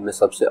دلیل میں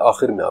سب سے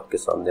آخر میں آپ کے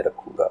سامنے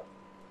رکھوں گا۔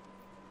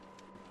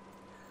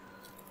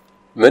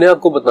 میں نے آپ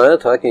کو بتایا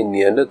تھا کہ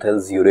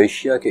نیانڈرتھلز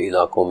یوریشیا کے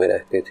علاقوں میں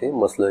رہتے تھے،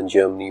 مثلا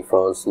جرمنی،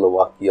 فرانس،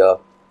 سلوواکیہ،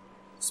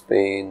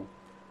 اسپین۔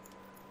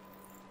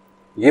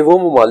 یہ وہ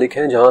ممالک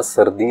ہیں جہاں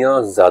سردیاں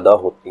زیادہ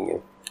ہوتی ہیں،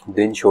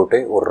 دن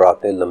چھوٹے اور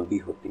راتیں لمبی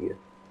ہوتی ہیں،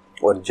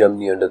 اور جب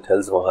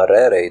نیانڈرتھلز وہاں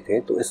رہ رہے تھے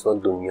تو اس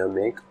وقت دنیا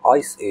میں ایک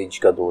آئس ایج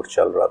کا دور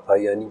چل رہا تھا،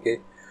 یعنی کہ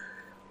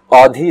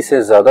آدھی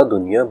سے زیادہ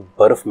دنیا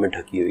برف میں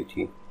ڈھکی ہوئی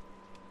تھی،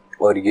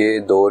 اور یہ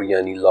دور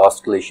یعنی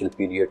لاسٹ گلیشیل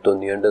پیریڈ تو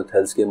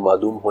نیانڈرتھلز کے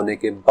معدوم ہونے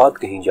کے بعد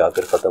کہیں جا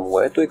کر ختم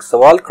ہوا ہے۔ تو ایک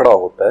سوال کھڑا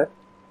ہوتا ہے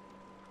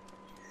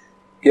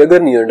کہ اگر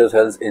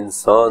نیانڈرتھلز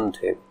انسان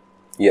تھے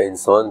یا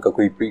انسان کا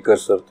کوئی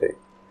پریکرسر تھے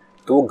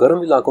تو وہ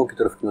گرم علاقوں کی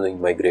طرف کیوں نہیں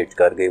مائگریٹ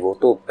کر گئے؟ وہ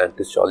تو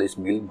 35-40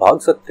 میل بھاگ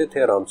سکتے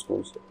تھے آرام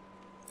سکون سے۔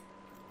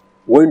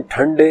 وہ ان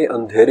ٹھنڈے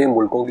اندھیرے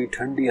ملکوں کی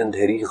ٹھنڈی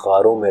اندھیری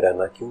غاروں میں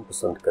رہنا کیوں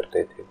پسند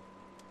کرتے تھے؟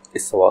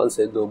 اس سوال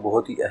سے دو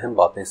بہت ہی اہم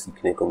باتیں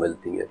سیکھنے کو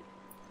ملتی ہیں۔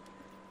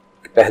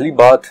 پہلی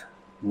بات،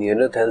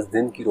 نیانڈرتھلز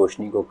دن کی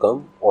روشنی کو کم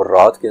اور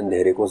رات کے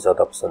اندھیرے کو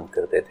زیادہ پسند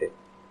کرتے تھے،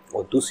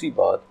 اور دوسری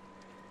بات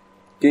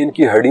کہ ان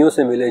کی ہڈیوں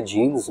سے ملے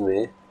جینز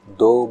میں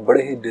دو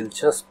بڑے ہی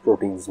دلچسپ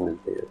پروٹینز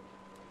ملتے ہیں،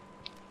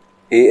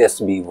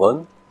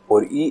 ASB1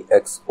 اور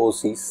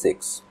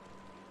EXOC6۔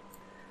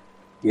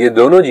 یہ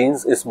دونوں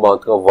جینز اس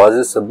بات کا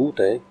واضح ثبوت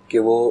ہیں کہ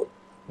وہ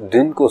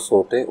دن کو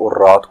سوتے اور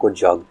رات کو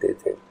جاگتے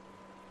تھے،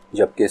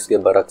 جبکہ اس کے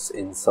برعکس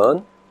انسان،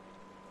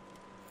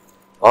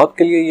 آپ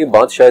کے لیے یہ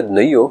بات شاید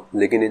نہیں ہو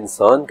لیکن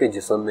انسان کے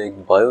جسم میں ایک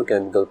بائیو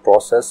کیمیکل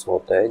پروسیس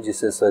ہوتا ہے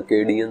جسے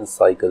سرکیڈین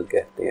سائیکل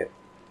کہتے ہیں،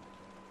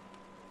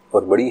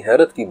 اور بڑی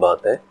حیرت کی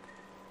بات ہے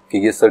کہ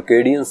یہ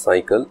سرکیڈین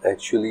سائیکل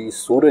ایکچولی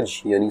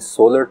سورج یعنی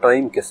سولر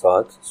ٹائم کے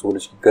ساتھ،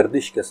 سورج کی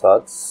گردش کے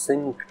ساتھ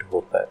سنکڈ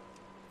ہوتا ہے۔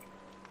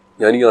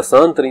 یعنی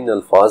آسان ترین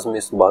الفاظ میں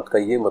اس بات کا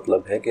یہ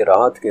مطلب ہے کہ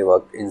رات کے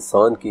وقت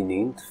انسان کی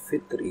نیند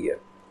فطری ہے،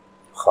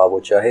 خواہ وہ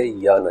چاہے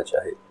یا نہ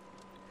چاہے۔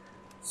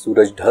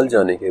 سورج ڈھل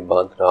جانے کے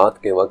بعد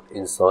رات کے وقت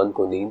انسان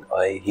کو نیند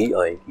آئے ہی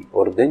آئے گی،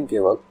 اور دن کے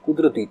وقت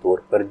قدرتی طور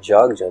پر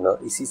جاگ جانا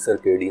اسی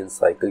سرکیڈین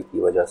سائیکل کی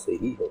وجہ سے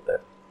ہی ہوتا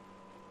ہے۔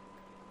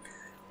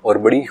 اور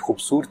بڑی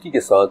خوبصورتی کے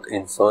ساتھ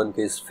انسان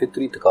کے اس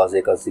فطری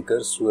تقاضے کا ذکر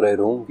سورہ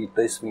روم کی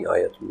 23ویں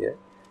آیت میں ہے،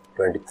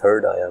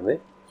 23rd آیا میں،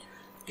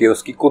 کہ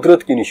اس کی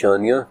قدرت کی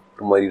نشانیاں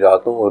تمہاری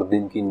راتوں اور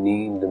دن کی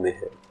نیند میں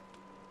ہے۔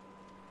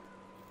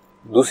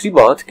 دوسری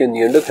بات کہ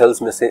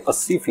نیانڈرتھلز میں سے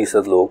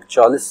 80% لوگ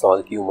 40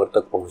 سال کی عمر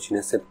تک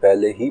پہنچنے سے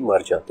پہلے ہی مر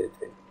جاتے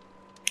تھے،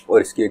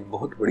 اور اس کی ایک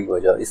بہت بڑی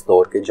وجہ اس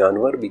دور کے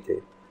جانور بھی تھے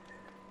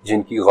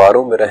جن کی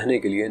غاروں میں رہنے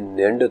کے لیے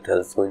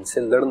نیانڈرتھلز کو ان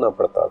سے لڑنا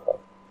پڑتا تھا۔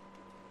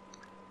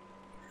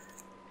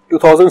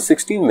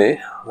 2016 میں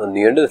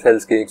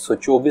نیانڈرتھلز کے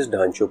 124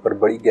 ڈھانچوں پر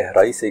بڑی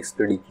گہرائی سے ایک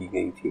اسٹڈی کی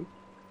گئی تھی،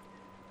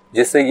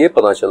 جس سے یہ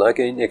پتا چلا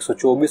کہ ان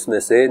 124 میں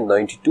سے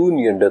 92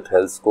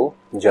 نیانڈرتھلز کو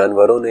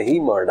جانوروں نے ہی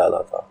مار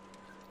ڈالا تھا،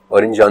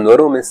 اور ان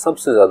جانوروں میں سب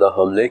سے زیادہ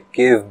حملے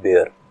کیو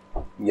بیئر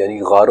یعنی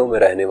غاروں میں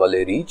رہنے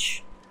والے ریچھ،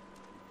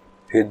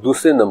 پھر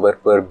دوسرے نمبر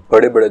پر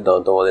بڑے بڑے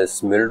دانتوں والے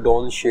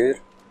سملڈون شیر،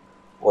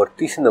 اور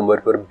تیسرے نمبر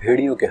پر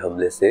بھیڑیوں کے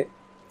حملے سے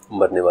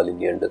مرنے والی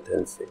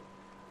نیانڈرتھلز سے،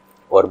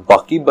 اور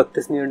باقی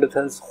 32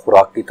 نیانڈرتھلز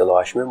خوراک کی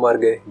تلاش میں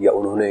مر گئے یا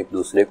انہوں نے ایک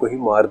دوسرے کو ہی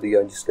مار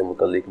دیا، جس کے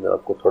متعلق میں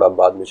آپ کو تھوڑا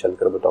بعد میں چل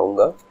کر بتاؤں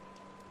گا۔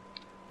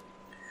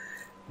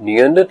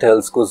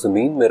 نیانڈرتھلز کو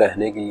زمین میں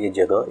رہنے کے لیے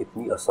جگہ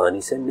اتنی آسانی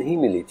سے نہیں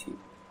ملی تھی۔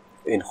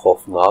 ان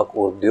خوفناک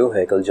اور دیو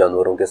ہیکل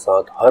جانوروں کے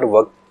ساتھ ہر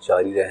وقت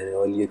جاری رہنے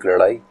والی ایک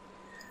لڑائی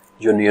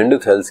جو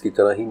نیانڈرتھلز کی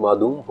طرح ہی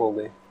معدوم ہو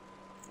گئے،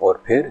 اور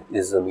پھر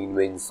اس زمین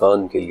میں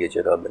انسان کے لیے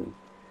جگہ بنی،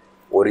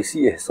 اور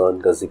اسی احسان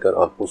کا ذکر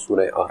آپ کو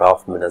سورہ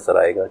اعراف میں نظر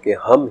آئے گا کہ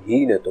ہم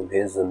ہی نے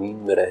تمہیں زمین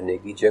میں رہنے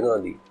کی جگہ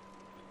دی،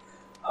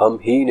 ہم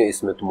ہی نے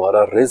اس میں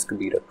تمہارا رزق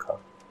بھی رکھا۔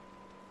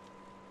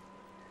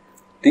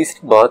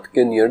 تیسری بات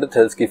کہ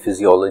نیانڈرتھلز کی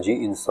فزیولوجی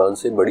انسان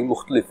سے بڑی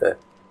مختلف ہے۔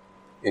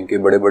 ان کے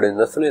بڑے بڑے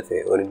نسلیں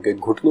تھے، اور ان کے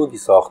گھٹنوں کی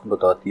ساخت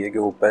بتاتی ہے کہ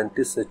وہ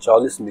 35 سے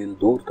 40 میل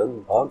دور تک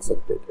بھاگ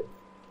سکتے تھے،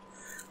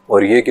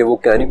 اور یہ کہ وہ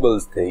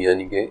کینیبلز تھے،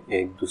 یعنی کہ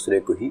ایک دوسرے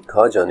کو ہی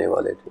کھا جانے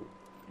والے تھے،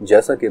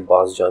 جیسا کہ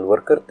بعض جانور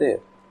کرتے ہیں،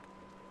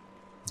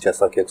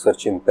 جیسا کہ اکثر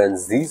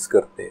چمپینزیز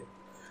کرتے ہیں،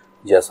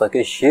 جیسا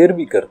کہ شیر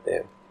بھی کرتے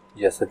ہیں،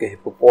 جیسا کہ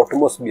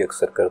ہپوپوٹمس بھی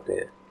اکثر کرتے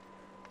ہیں۔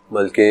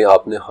 بلکہ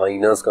آپ نے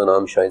ہائیناز کا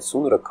نام شاید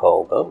سن رکھا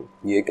ہوگا،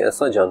 یہ ایک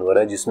ایسا جانور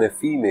ہے جس میں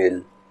فیمیل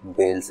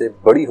میل سے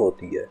بڑی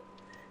ہوتی ہے،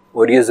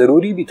 اور یہ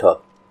ضروری بھی تھا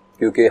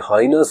کیونکہ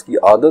ہائیناز کی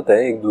عادت ہے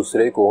ایک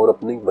دوسرے کو اور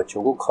اپنے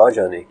بچوں کو کھا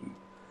جانے کی،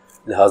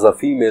 لہٰذا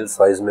فیمیل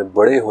سائز میں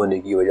بڑے ہونے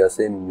کی وجہ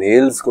سے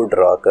میلز کو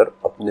ڈرا کر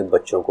اپنے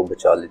بچوں کو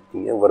بچا لیتی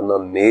ہیں، ورنہ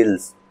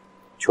میلز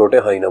چھوٹے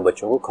ہائینہ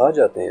بچوں کو کھا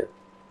جاتے ہیں۔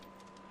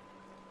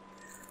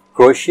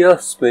 کروشیا،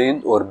 اسپین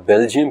اور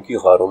بیلجیم کی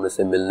غاروں میں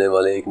سے ملنے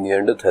والے ایک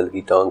نیانڈرتھل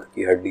کی ٹانگ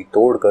کی ہڈی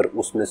توڑ کر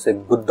اس میں سے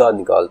گدا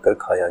نکال کر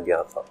کھایا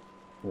گیا تھا،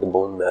 دی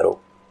بون میرو۔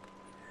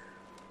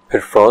 پھر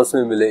فرانس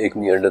میں ملے ایک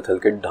نیانڈرتھل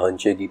کے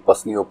ڈھانچے کی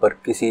پسلیوں پر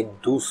کسی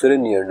دوسرے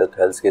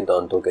نیانڈرتھلز کے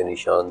دانتوں کے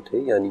نشان تھے،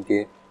 یعنی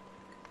کہ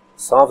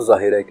صاف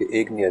ظاہر ہے کہ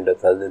ایک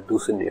نیانڈرتھل نے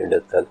دوسرے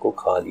نیانڈرتھل کو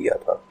کھا لیا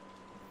تھا۔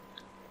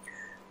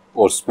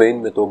 اور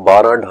اسپین میں تو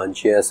 12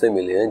 ڈھانچے ایسے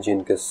ملے ہیں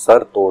جن کے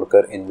سر توڑ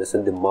کر ان میں سے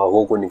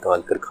دماغوں کو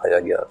نکال کر کھایا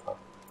گیا تھا،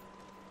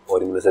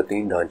 اور ان میں سے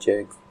 3 ڈھانچے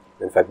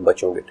انفیکٹ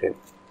بچوں کے تھے۔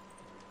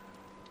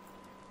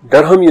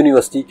 ڈرہم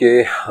یونیورسٹی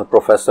کے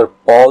پروفیسر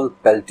پال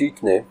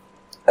پیلٹیٹ نے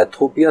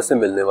ایتھوپیا سے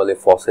ملنے والے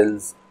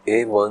فاسلز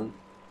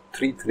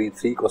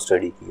A1333 کو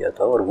اسٹڈی کیا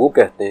تھا، اور وہ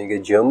کہتے ہیں کہ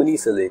جرمنی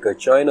سے لے کر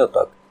چائنا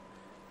تک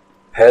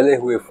پھیلے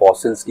ہوئے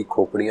فاسلز کی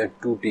کھوپڑیاں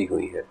ٹوٹی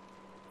ہوئی ہیں،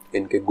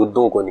 ان کے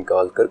گدوں کو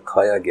نکال کر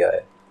کھایا گیا ہے۔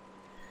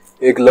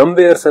 ایک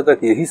لمبے عرصے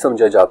تک یہی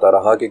سمجھا جاتا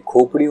رہا کہ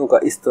کھوپڑیوں کا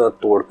اس طرح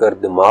توڑ کر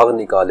دماغ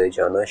نکالے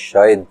جانا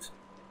شاید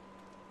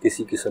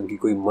کسی قسم کی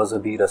کوئی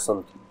مذہبی رسم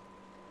تھی،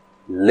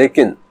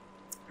 لیکن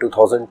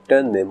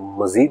 2010 میں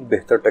مزید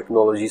بہتر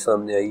ٹیکنالوجی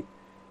سامنے آئی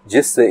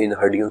جس سے ان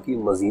ہڈیوں کی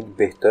مزید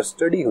بہتر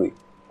سٹڈی ہوئی،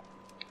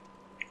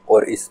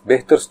 اور اس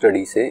بہتر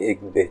سٹڈی سے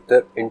ایک بہتر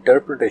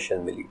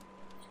انٹرپریٹیشن ملی،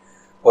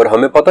 اور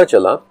ہمیں پتہ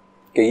چلا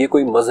کہ یہ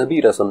کوئی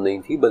مذہبی رسم نہیں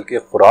تھی بلکہ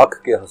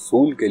خوراک کے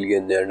حصول کے لیے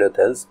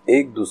نیانڈرتھلز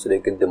ایک دوسرے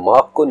کے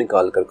دماغ کو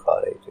نکال کر کھا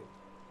رہے تھے۔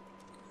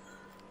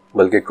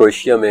 بلکہ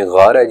کروشیا میں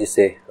غار ہے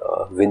جسے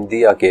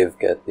وندیا کیو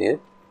کہتے ہیں،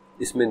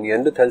 اس میں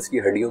نیانڈرتھلز کی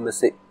ہڈیوں میں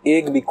سے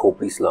ایک بھی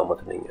کھوپڑی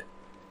سلامت نہیں ہے،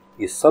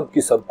 یہ سب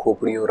کی سب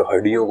کھوپڑیوں اور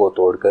ہڈیوں کو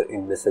توڑ کر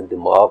ان میں سے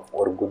دماغ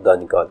اور گدا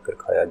نکال کر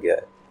کھایا گیا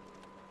ہے۔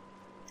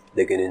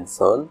 لیکن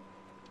انسان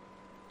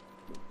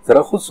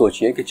ذرا خود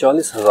سوچئے کہ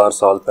 40,000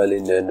 سال پہلے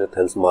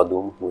نیانڈرتھلز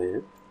معدوم ہوئے ہیں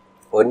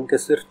اور ان کے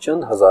صرف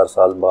چند ہزار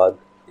سال بعد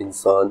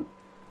انسان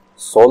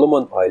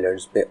سولومن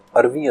آئیلینڈز پہ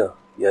ارویاں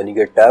یعنی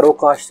کہ ٹیرو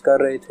کاشت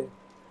کر رہے تھے۔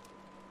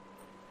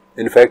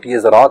 انفیکٹ یہ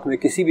زراعت میں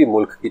کسی بھی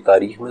ملک کی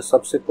تاریخ میں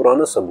سب سے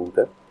پرانا ثبوت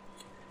ہے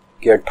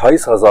کہ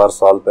 28,000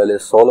 سال پہلے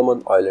سولومن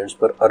آئیلینڈز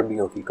پر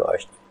عربیوں کی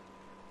کاشت۔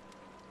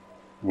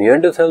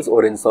 نیانڈرتھلز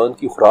اور انسان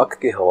کی خوراک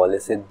کے حوالے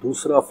سے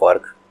دوسرا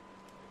فرق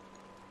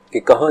کہ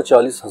کہاں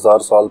 40,000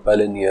 سال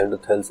پہلے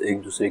نیانڈرتھلز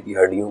ایک دوسرے کی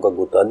ہڈیوں کا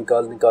غوطہ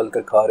نکال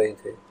کر کھا رہے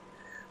تھے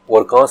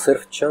اور کہاں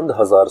صرف چند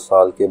ہزار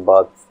سال کے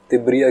بعد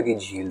تبریا کی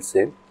جھیل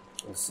سے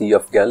سی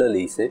آف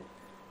گیلیلی سے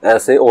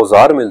ایسے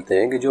اوزار ملتے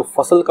ہیں کہ جو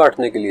فصل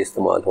کاٹنے کے لیے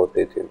استعمال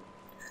ہوتے تھے،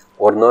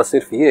 اور نہ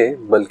صرف یہ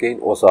بلکہ ان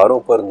اوزاروں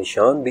پر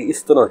نشان بھی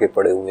اس طرح کے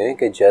پڑے ہوئے ہیں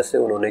کہ جیسے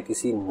انہوں نے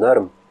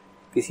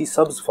کسی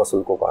سبز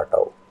فصل کو کاٹا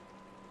ہو۔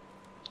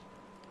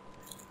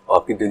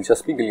 آپ کی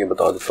دلچسپی کے لیے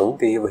بتا دیتا ہوں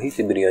کہ یہ وہی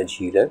تبریا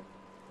جھیل ہے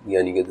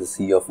یعنی کہ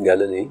سی آف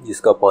گیلیلی جس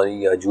کا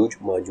پانی یاجوج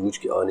ماجوج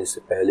کے آنے سے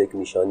پہلے ایک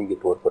نشانی کے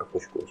طور پر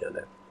خشک ہو جانا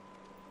ہے۔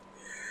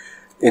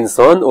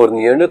 انسان اور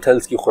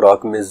نیانڈرتھلز کی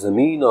خوراک میں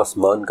زمین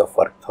آسمان کا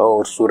فرق تھا،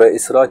 اور سورہ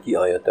اسراء کی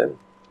آیت ہے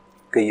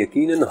کہ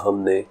یقیناً ہم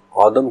نے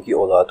آدم کی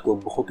اولاد کو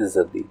بہت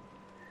عزت دی،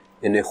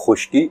 انہیں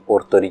خشکی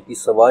اور طری کی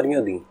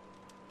سواریاں دیں،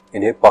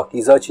 انہیں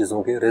پاکیزہ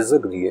چیزوں کے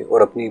رزق دیے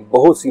اور اپنی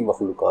بہت سی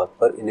مخلوقات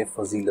پر انہیں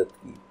فضیلت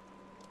کی۔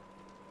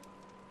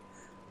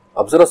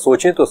 اب ذرا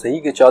سوچیں تو صحیح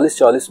کہ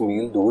 40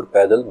 میل دور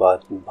پیدل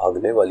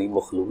بھاگنے والی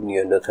مخلوق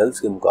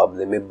نیانڈرتھلز کے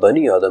مقابلے میں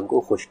بنی آدم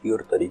کو خشکی اور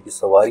طری کی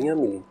سواریاں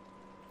ملیں۔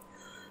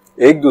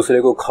 ایک دوسرے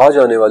کو کھا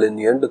جانے والے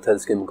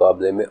نیانڈرتھلز کے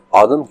مقابلے میں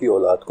آدم کی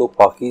اولاد کو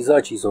پاکیزہ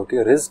چیزوں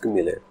کے رزق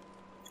ملے،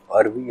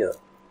 ارویاں،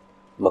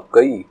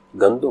 مکئی،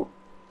 گندم۔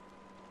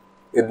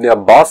 ابن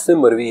عباس سے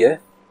مروی ہے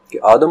کہ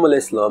آدم علیہ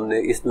السلام نے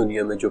اس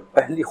دنیا میں جو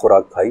پہلی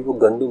خوراک کھائی وہ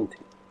گندم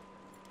تھی،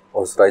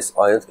 اور ذرا اس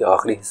آیت کے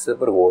آخری حصے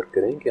پر غور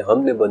کریں کہ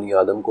ہم نے بنی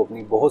آدم کو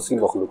اپنی بہت سی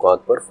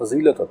مخلوقات پر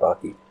فضیلت عطا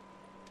کی،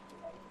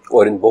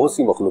 اور ان بہت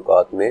سی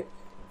مخلوقات میں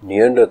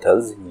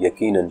نیانڈرتھلز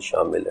یقیناً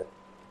شامل ہے۔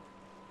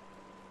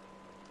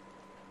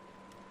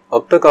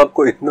 اب تک آپ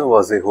کو اتنا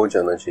واضح ہو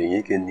جانا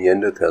چاہیے کہ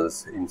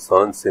نیانڈرتھلز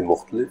انسان سے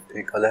مختلف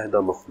ایک علیحدہ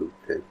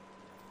مخلوق تھے،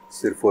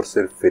 صرف اور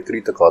صرف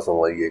فطری تقاضوں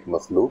والی ایک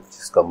مخلوق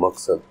جس کا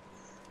مقصد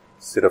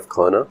صرف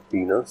کھانا،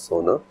 پینا،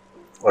 سونا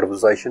اور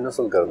افزائش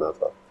نسل کرنا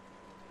تھا۔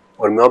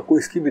 اور میں آپ کو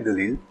اس کی بھی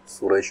دلیل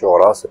سورہ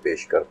شعراء سے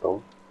پیش کرتا ہوں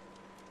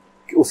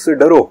کہ اس سے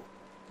ڈرو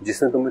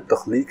جس نے تمہیں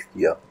تخلیق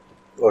کیا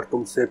اور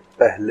تم سے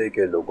پہلے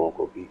کے لوگوں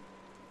کو بھی۔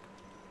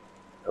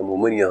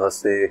 عموماً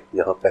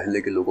یہاں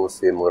پہلے کے لوگوں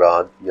سے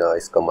مراد یا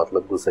اس کا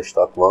مطلب گزشتہ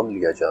اقوام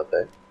لیا جاتا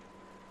ہے،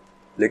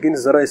 لیکن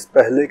ذرا اس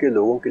پہلے کے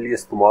لوگوں کے لیے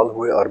استعمال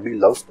ہوئے عربی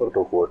لفظ پر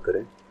تو غور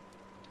کریں،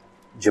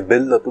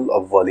 جبلت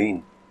الاولین۔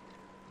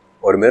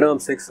 اور میرا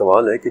آپ سے ایک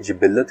سوال ہے کہ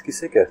جبلت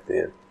کسے کہتے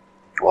ہیں؟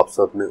 آپ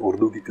سب نے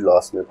اردو کی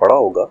کلاس میں پڑھا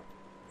ہوگا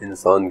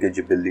انسان کے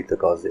جبلی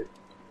تقاضے۔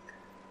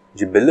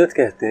 جبلت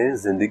کہتے ہیں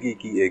زندگی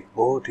کی ایک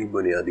بہت ہی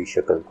بنیادی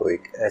شکل کو،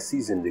 ایک ایسی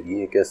زندگی،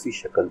 ایک ایسی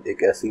شکل،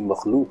 ایک ایسی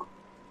مخلوق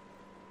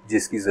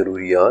جس کی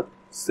ضروریات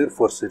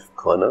صرف اور صرف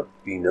کھانا،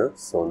 پینا،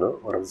 سونا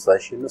اور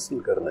افزائش نسل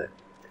کرنا ہے۔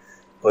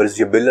 اور اس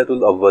جبلت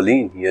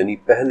الاولین یعنی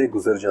پہلے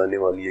گزر جانے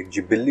والی ایک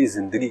جبلی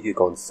زندگی کے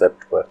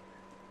کانسیپٹ پر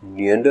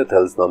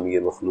نیانڈرتھلز نامی یہ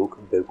مخلوق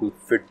بالکل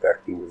فٹ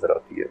بیٹھتی نظر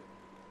آتی ہے۔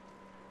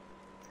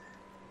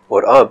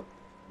 اور اب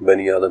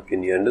بنی آدم کے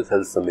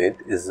نیانڈرتھلز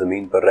سمیت اس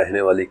زمین پر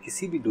رہنے والے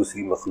کسی بھی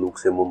دوسری مخلوق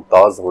سے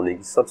ممتاز ہونے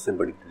کی سب سے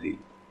بڑی دلیل،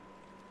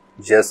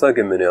 جیسا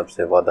کہ میں نے آپ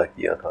سے وعدہ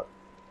کیا تھا،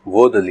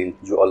 وہ دلیل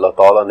جو اللہ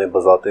تعالیٰ نے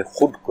بذات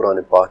خود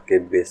قرآن پاک کے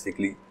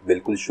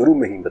بالکل شروع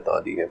میں ہی بتا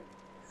دی ہے۔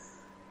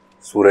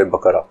 سورہ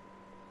بقرہ۔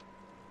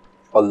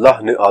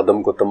 اللہ نے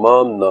آدم کو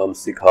تمام نام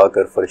سکھا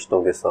کر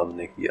فرشتوں کے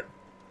سامنے کیا۔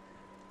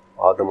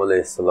 آدم علیہ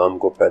السلام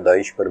کو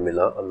پیدائش پر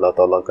ملا اللہ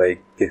تعالیٰ کا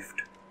ایک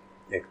گفٹ،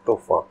 ایک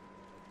تحفہ،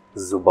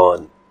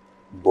 زبان،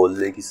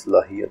 بولنے کی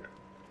صلاحیت۔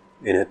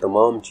 انہیں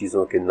تمام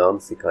چیزوں کے نام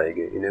سکھائے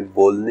گئے، انہیں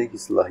بولنے کی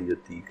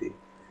صلاحیت دی گئی،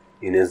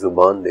 انہیں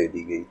زبان دے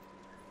دی گئی۔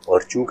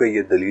 اور چونکہ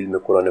یہ دلیل میں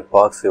قرآن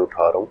پاک سے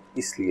اٹھا رہا ہوں،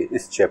 اس لیے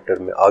اس چیپٹر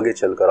میں آگے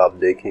چل کر آپ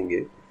دیکھیں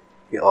گے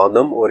کہ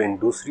آدم اور ان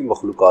دوسری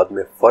مخلوقات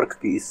میں فرق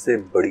کی اس سے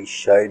بڑی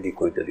شاید ہی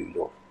کوئی دلیل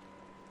ہو۔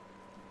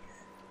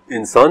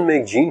 انسان میں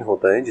ایک جین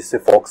ہوتا ہے جسے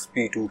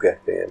FOXP2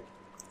 کہتے ہیں،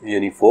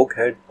 یعنی فوک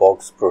ہیڈ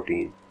پاکس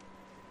پروٹین۔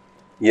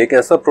 یہ ایک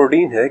ایسا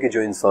پروٹین ہے کہ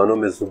جو انسانوں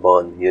میں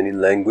زبان یعنی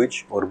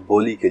لینگویج اور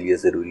بولی کے لیے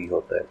ضروری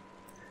ہوتا ہے،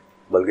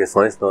 بلکہ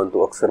سائنسدان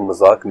تو اکثر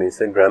مذاق میں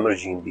اسے گرامر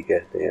جین بھی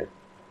کہتے ہیں۔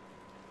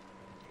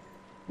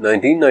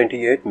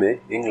 1998 میں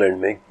انگلینڈ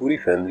میں ایک پوری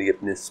فیملی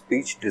اپنے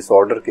اسپیچ ڈس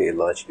آرڈر کے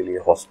علاج کے لیے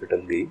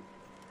ہاسپٹل گئی،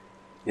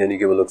 یعنی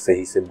کہ وہ لوگ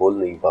صحیح سے بول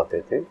نہیں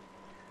پاتے تھے۔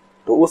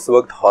 تو اس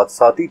وقت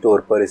حادثاتی طور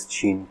پر اس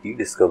جین کی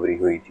ڈسکوری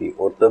ہوئی تھی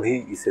اور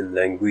تبھی اسے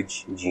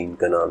لینگویج جین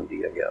کا نام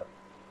دیا گیا۔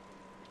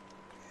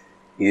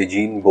 یہ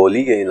جین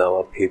بولی کے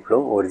علاوہ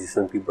پھیپھڑوں اور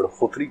جسم کی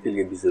بڑھوتری کے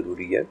لیے بھی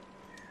ضروری ہے،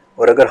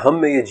 اور اگر ہم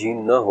میں یہ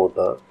جین نہ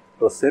ہوتا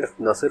تو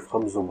نہ صرف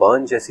ہم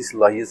زبان جیسی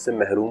صلاحیت سے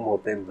محروم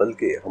ہوتے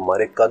بلکہ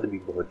ہمارے قد بھی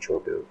بہت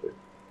چھوٹے ہوتے۔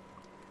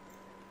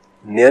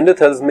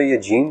 निएंडरथैल्स में ये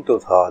जीन तो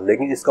था,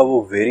 लेकिन इसका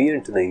वो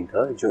वेरिएंट नहीं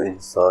था जो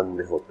इंसान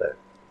में होता है।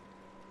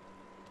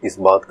 इस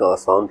बात का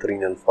आसान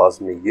तरीन अल्फाज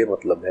में ये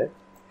मतलब है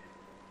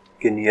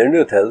कि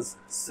निएंडरथैल्स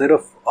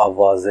सिर्फ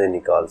आवाज़ें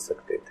निकाल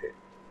सकते थे,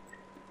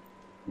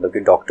 बल्कि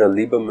डॉक्टर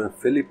लीबरमैन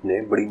फिलिप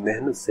ने बड़ी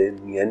मेहनत से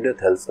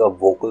निएंडरथैल्स का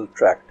वोकल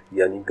ट्रैक्ट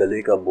यानी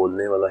गले का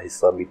बोलने वाला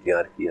हिस्सा भी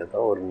तैयार किया था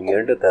और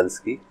निएंडरथैल्स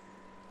की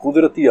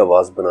कुदरती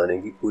आवाज़ बनाने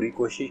की पूरी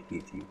कोशिश की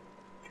थी।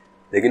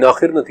 लेकिन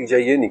आखिर नतीजा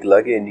ये निकला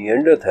कि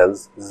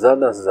निएंडरथैल्स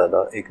ज़्यादा से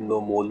ज़्यादा एक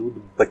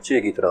नौमौलूद बच्चे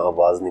की तरह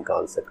आवाज़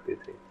निकाल सकते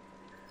थे।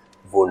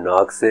 वो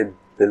नाक से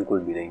बिल्कुल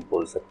भी नहीं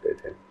बोल सकते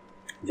थे,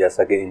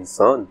 जैसा कि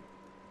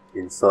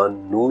इंसान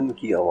नून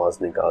की आवाज़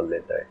निकाल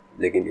लेता है,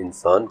 लेकिन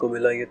इंसान को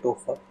मिला ये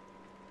तोहफा।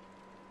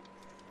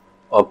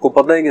 आपको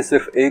पता है कि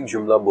सिर्फ एक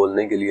जुमला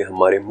बोलने के लिए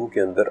हमारे मुंह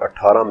के अंदर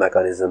 18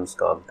 मैकेनिज़म्स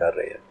काम कर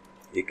रहे हैं।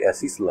 एक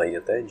ऐसी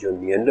सलाहियत है जो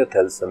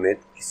निएंडरथैल्स समेत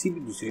किसी भी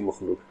दूसरी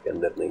मखलूक के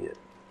अंदर नहीं है।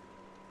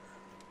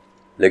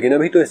 लेकिन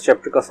अभी तो इस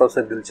चैप्टर का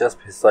सबसे दिलचस्प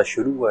हिस्सा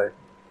शुरू हुआ है,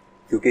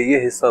 क्योंकि ये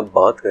हिस्सा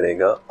बात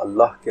करेगा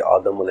अल्लाह के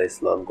आदम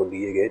अलैहिस्सलाम को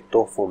दिए गए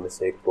तोहफों में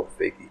से एक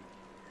तोहफे की,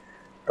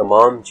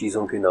 तमाम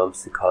चीज़ों के नाम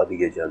सिखा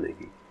दिए जाने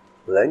की,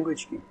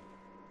 लैंग्वेज की।